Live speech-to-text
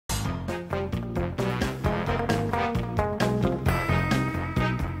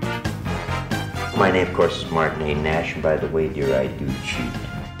My name, of course, is Martin A. Nash, and by the way, dear, I do cheat.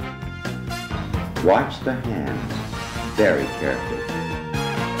 Watch the hands very carefully.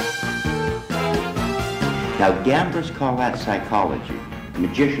 Now, gamblers call that psychology.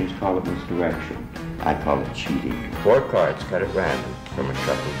 Magicians call it misdirection. I call it cheating. 4 cards cut at random from a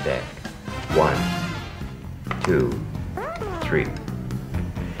shuffled deck. 1, 2, 3.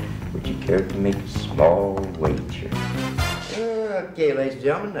 Would you care to make a small wager? Okay, ladies and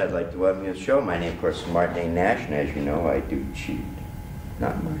gentlemen, I'd like to welcome you to the show. My name, of course, is Martin A. Nash, and as you know, I do cheat.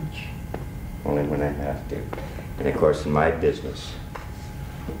 Not much. Only when I have to. And of course, in my business,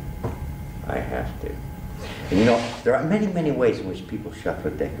 I have to. And you know, there are many, many ways in which people shuffle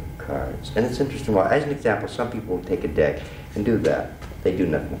a deck of cards. And it's interesting. Well, as an example, some people will take a deck and do that. They do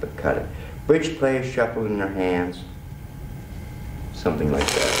nothing but cut it. Bridge players shuffle in their hands. Something like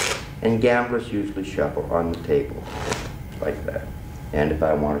that. And gamblers usually shuffle on the table. Like that. And if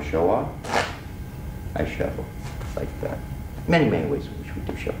I want to show off, I shuffle like that. Many, many ways in which we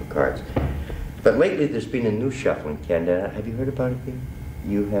do shuffle cards. But lately there's been a new shuffle in Canada. Have you heard about it here?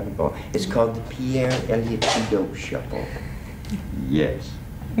 You haven't? Oh, it's called the Pierre Elliott Trudeau Shuffle. Yes.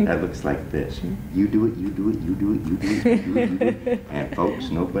 That looks like this. You do it, you do it, you do it, you do it, you do it, you do it. And folks,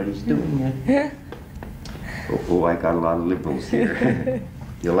 nobody's doing it. Oh, I got a lot of liberals here.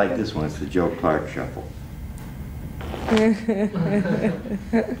 You'll like this one. It's the Joe Clark Shuffle.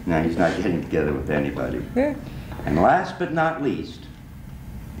 Now, he's not getting together with anybody. And last but not least,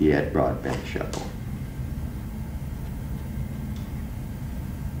 the Ed Broadbent Shuffle.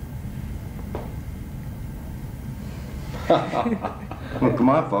 Well, come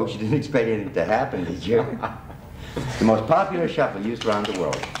on, folks. You didn't expect anything to happen, did you? The most popular shuffle used around the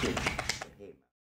world.